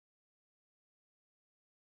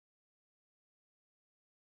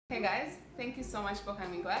Hey guys, thank you so much for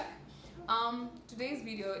coming back. Today's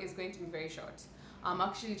video is going to be very short. I'm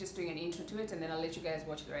actually just doing an intro to it and then I'll let you guys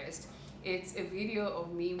watch the rest. It's a video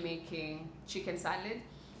of me making chicken salad,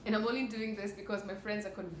 and I'm only doing this because my friends are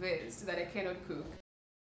convinced that I cannot cook.